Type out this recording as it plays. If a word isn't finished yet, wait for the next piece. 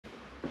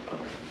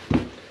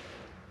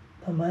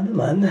Tama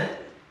naman.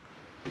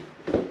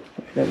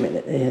 Wait a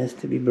minute, it has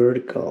to be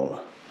vertical.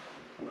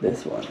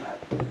 This one.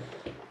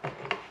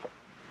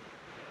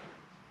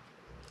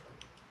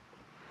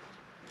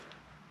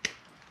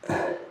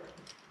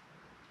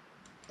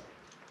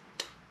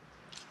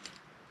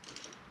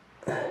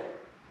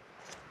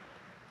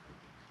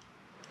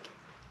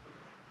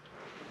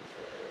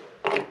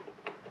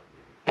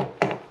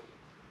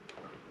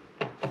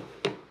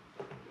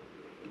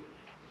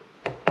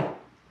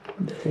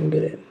 Doesn't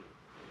get it.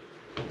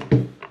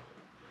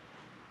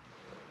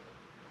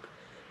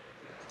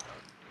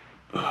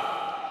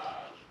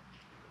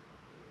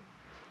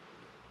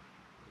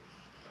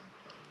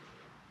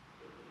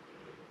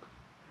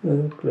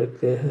 Look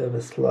like they have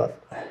a slot.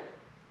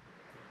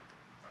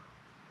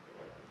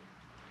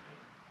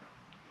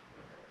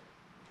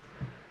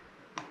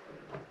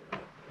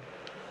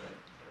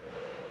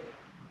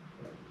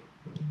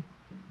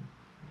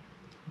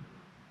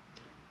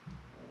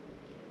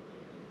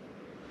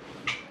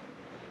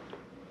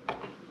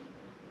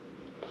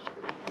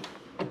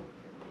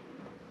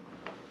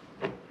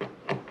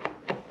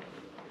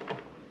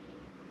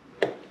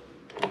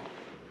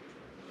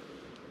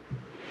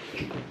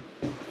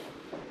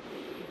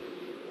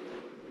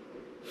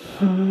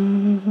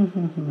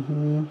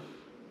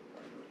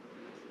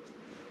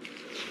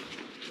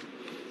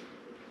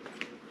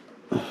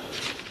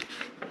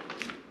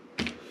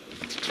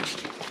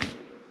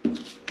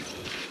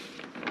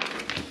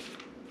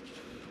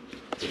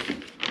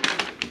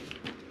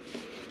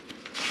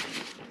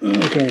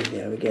 Okay,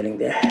 yeah, we're getting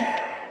there.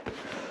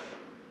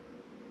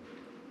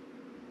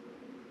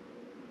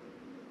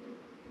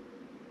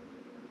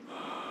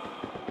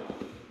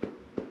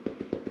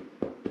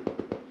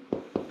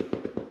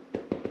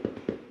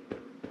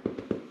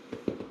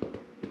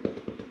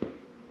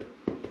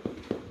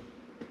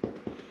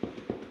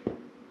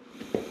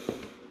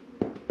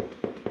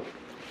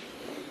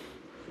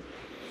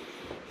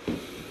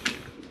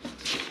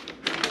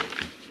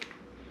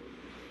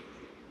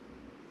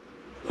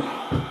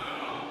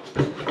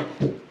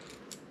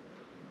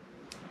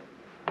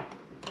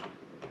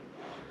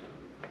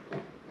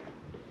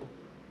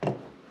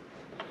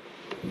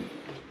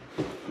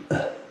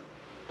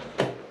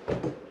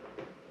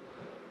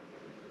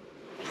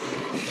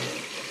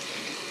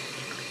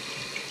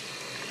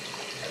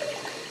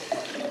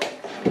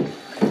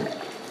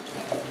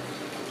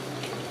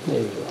 There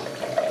you go.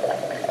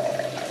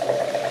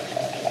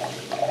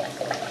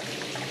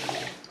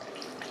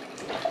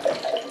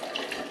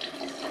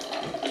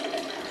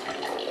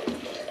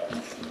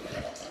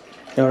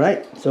 All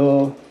right,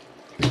 so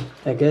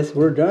I guess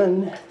we're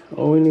done.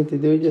 All we need to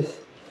do is just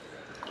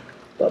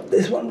pop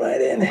this one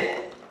right in.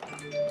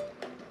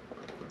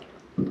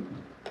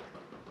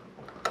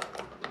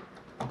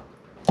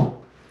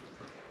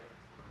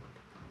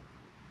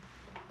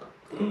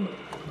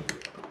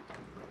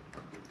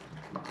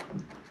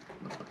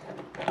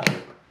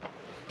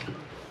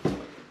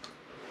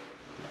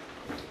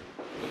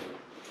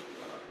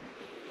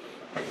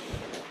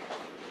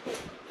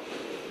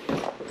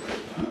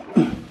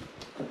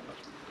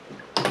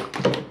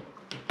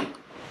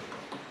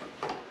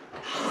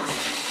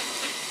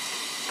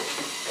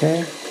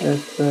 Okay,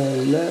 that's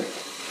left.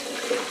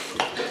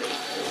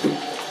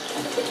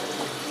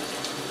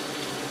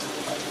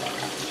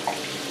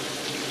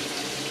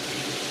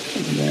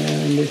 And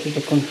then this is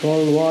the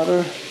controlled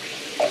water.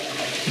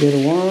 Get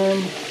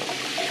warm.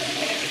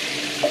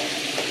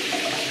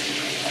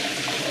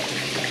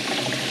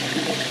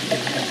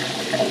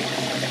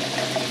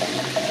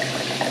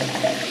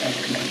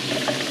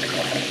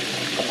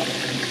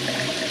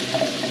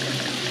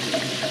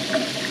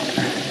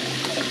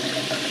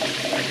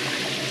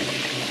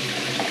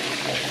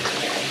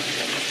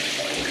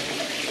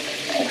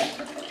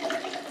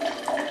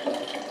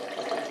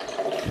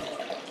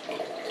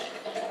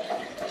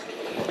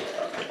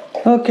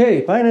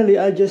 Okay, finally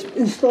I just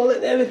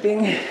installed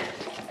everything.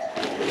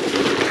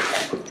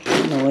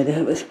 Now I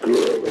have a screw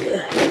over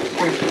there.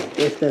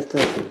 Yes, that's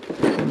the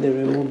they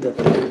removed that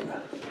one.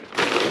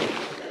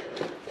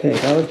 Okay,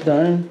 that was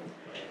done.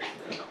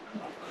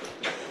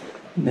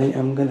 Then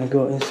I'm gonna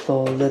go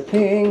install the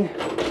thing.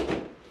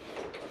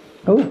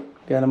 Oh,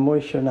 got a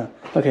moisture now.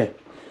 Okay,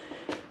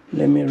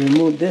 let me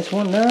remove this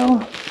one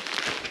now.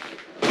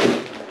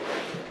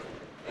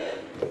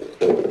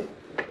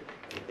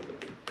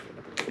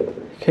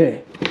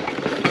 Okay,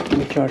 let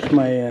me charge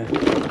my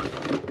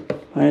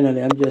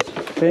finally I'm just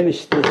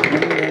finished this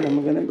one and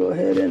I'm gonna go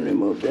ahead and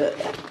remove that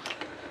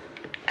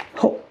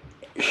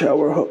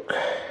shower hook.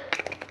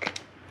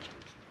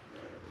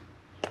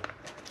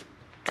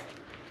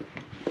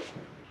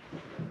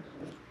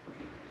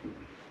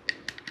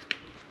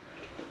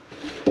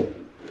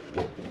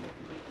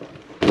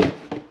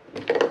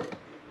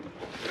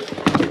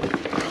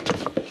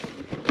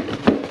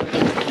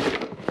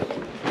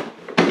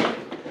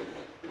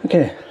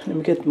 Okay, let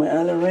me get my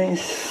Allen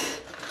wrench.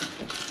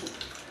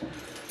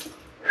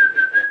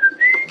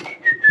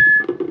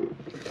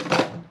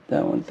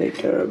 That one take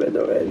care of it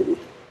already.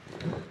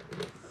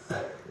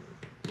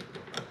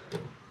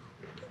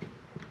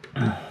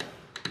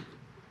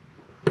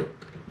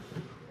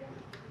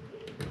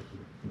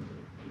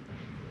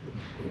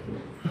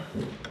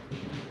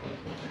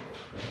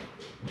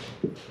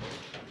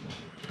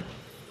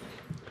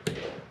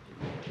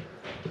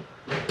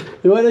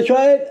 You want to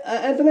try it,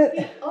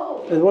 Antoinette?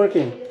 Oh. It's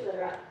working.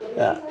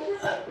 Yeah.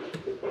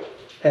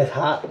 It's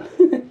hot.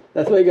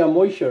 That's why you got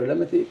moisture. Let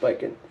me see if I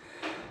can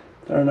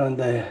turn on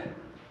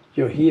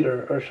your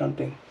heater or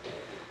something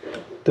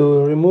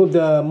to remove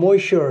the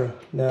moisture,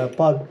 the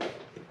pug.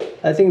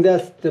 I think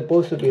that's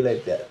supposed to be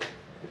like that.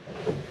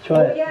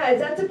 Try it. Yeah,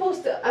 is that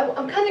supposed to?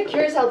 I'm kind of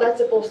curious how that's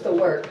supposed to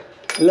work.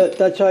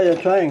 That's how you're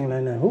trying,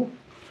 Nana. Who?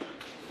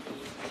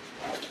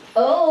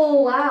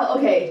 Oh wow.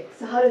 Okay.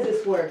 So how does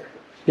this work?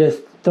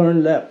 Just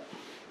turn left.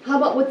 How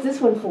about what's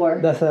this one for?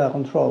 That's a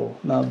control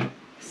knob.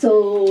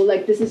 So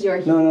like this is your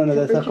No.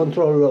 That's a temperature?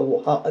 control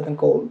of hot and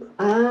cold.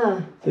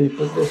 Ah. So you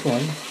put this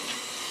one.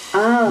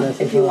 If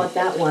That's you a- want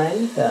that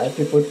one. Yeah, if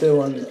you put the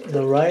one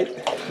the right,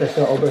 that's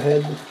the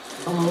overhead.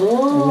 Oh.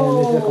 And then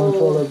this is the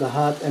control of the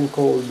hot and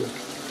cold.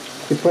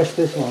 You press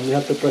this one, you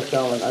have to press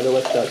that one,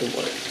 otherwise it doesn't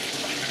work.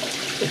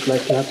 It's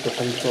like you have to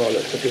control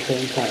it at the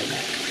same time.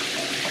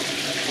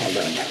 Hold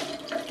on.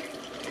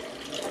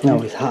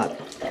 Now it's hot.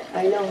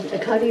 I know.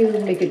 Like how do you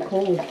make it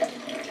cold?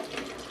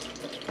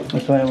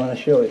 That's why I want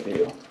to show it to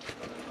you.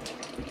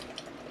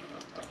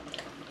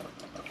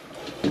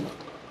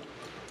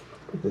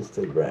 This is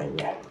still brand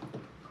new.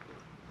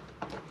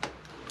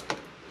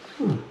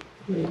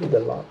 Maybe the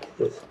lock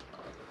is.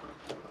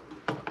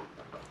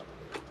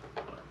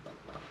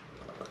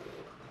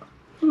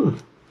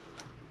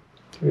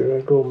 You're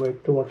gonna go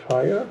make too much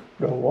higher?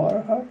 The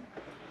water high?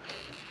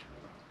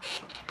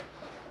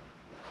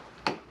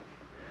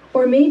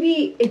 Or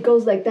maybe it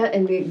goes like that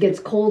and it gets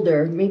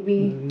colder.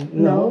 Maybe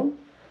no.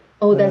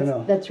 Oh, I don't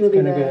know. that's It's really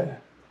gonna the.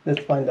 get- let's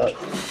find out.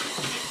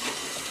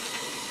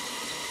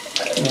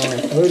 No,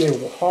 it's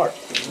really hard.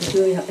 It's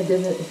really it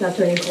doesn't. It's not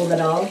turning cold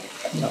at all.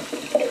 No.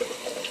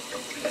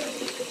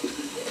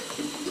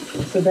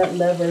 So that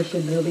lever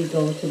should really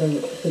go to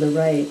the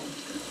right.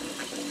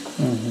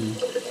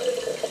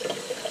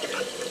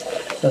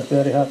 That's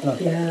very hot now.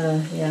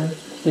 Yeah.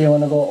 Do you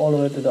want to go all the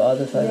way to the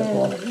other side as Yeah.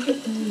 well?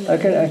 I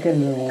can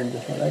remove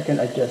this one. I can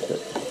adjust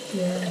it.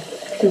 Yeah.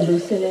 To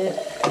loosen it.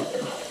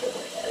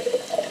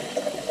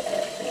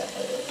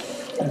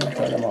 Let me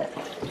try them out.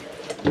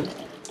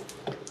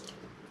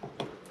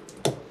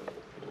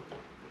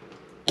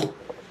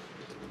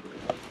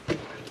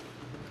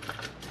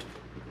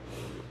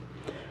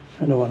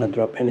 I don't want to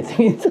drop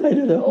anything inside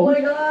of the Oh hole.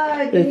 my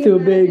God! Can It's you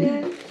too big.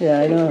 imagine? Yeah,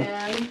 I know.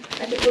 Man,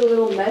 I could put a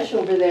little mesh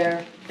over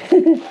there.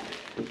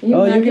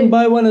 Oh, you can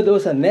buy one of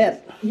those, a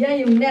net. Yeah,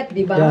 yung net,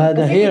 di ba? Yeah,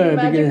 the Kasi hair, can you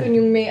imagine because- kung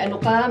yung may ano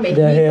ka, may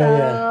The hair, hita,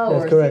 yeah.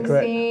 That's or correct,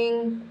 correct.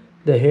 sing-sing.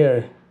 The hair.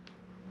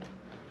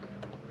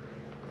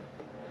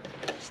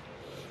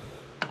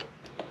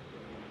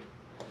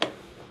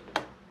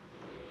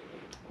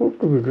 What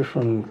could be this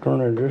one?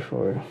 Turn it this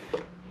way.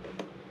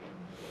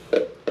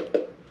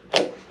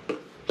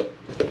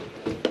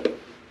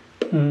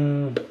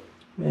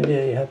 Maybe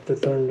I have to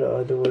turn the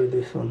other way.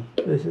 This one.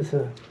 This is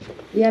a.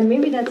 Yeah,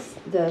 maybe that's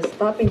the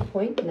stopping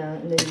point na.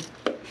 And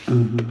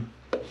then,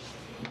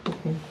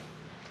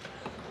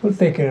 We'll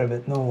take care of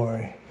it. No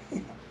worry.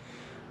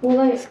 well,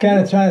 like, It's kind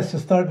of chance to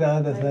start the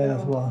other side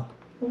as know. well.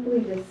 hopefully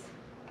this.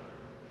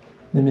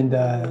 You mean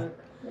the?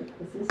 Like,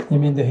 is this You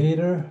mean the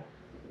heater?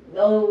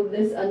 oh,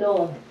 this,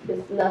 no,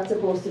 it's not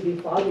supposed to be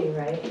fogging,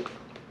 right?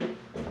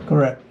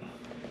 Correct.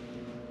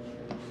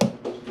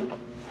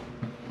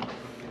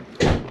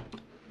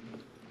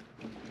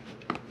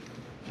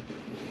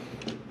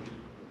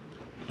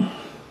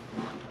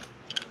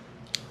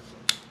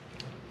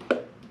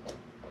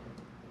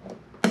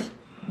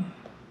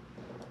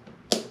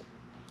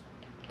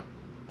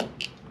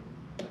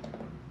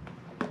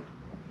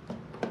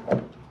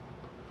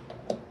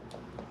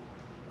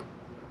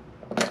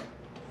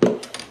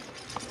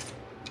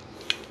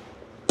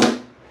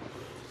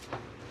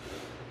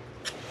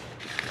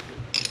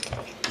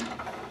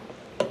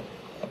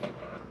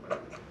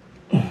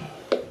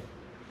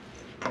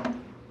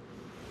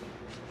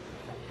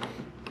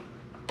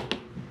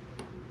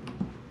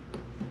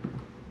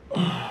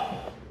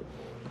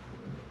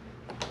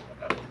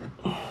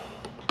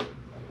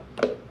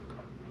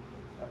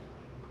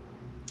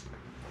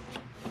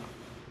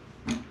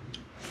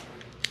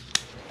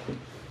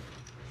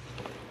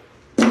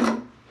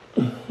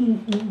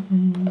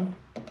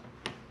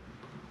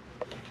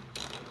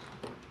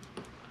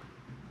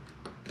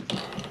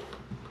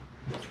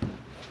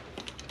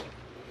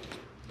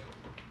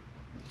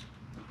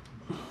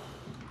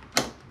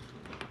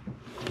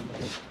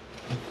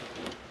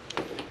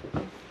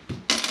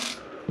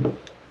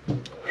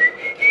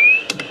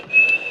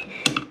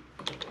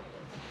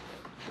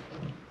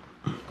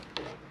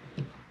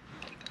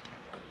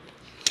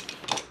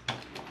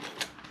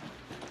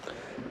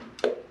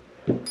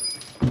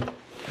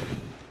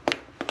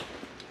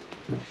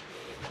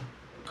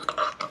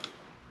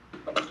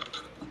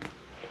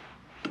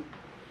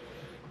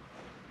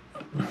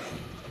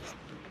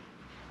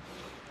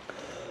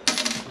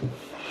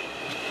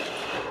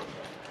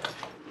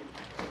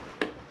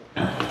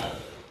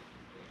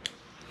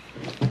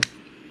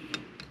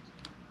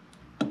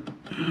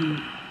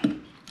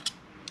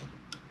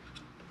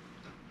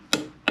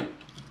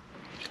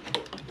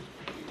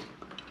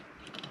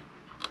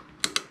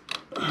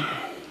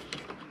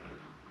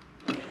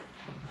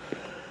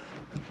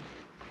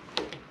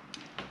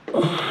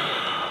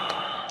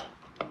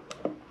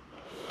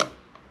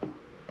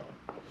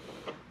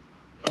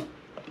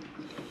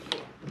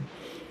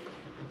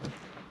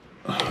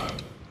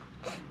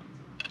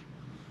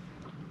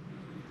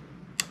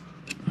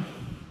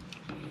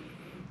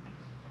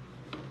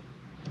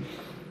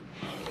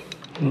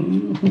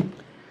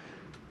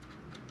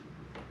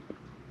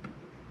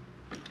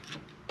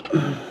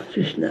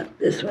 Just snap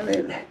this one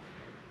in.